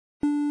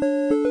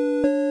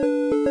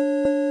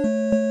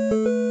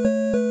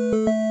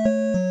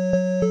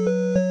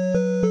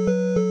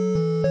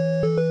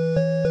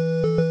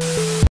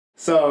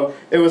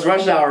was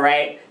rush hour,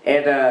 right?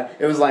 And the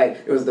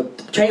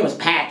train was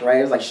packed, right?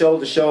 It was like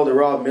shoulder to shoulder.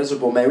 We're all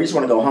miserable, man. We just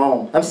want to go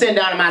home. I'm sitting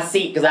down in my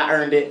seat because I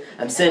earned it.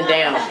 I'm sitting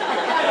down.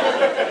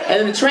 And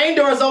then the train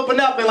doors open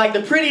up, and like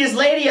the prettiest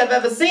lady I've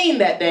ever seen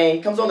that day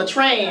comes on the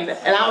train,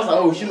 and I was like,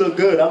 oh, she looked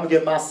good. I'm gonna give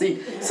her my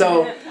seat.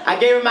 So I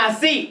gave her my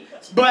seat.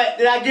 But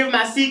did I give her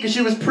my seat because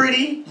she was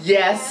pretty?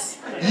 Yes.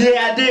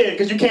 Yeah, I did.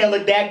 Because you can't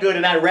look that good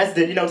and not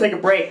rested. You know, take a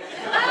break.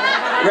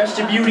 Rest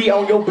your beauty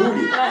on your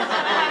booty.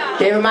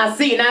 Gave her my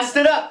seat and I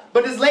stood up.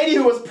 But this lady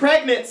who was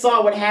pregnant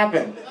saw what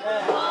happened.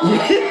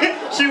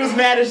 She was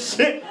mad as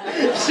shit.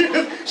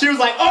 She was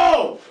like,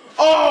 oh.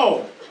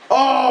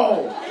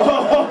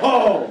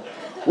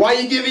 Why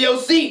you give me your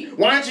seat?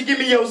 Why don't you give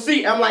me your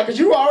seat? I'm like, because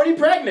you were already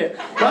pregnant.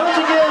 Why don't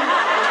you give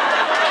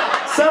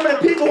some of the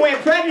people who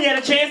ain't pregnant yet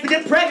a chance to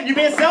get pregnant? You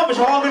being selfish,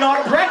 hogging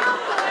all the pregnant.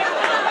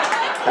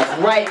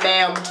 That's right,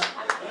 ma'am.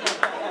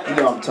 You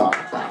know what I'm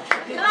talking about.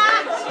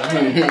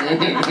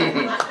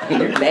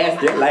 You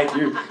nasty, I like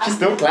you. She's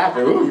still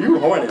clapping. Ooh, you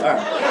horny. All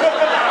right.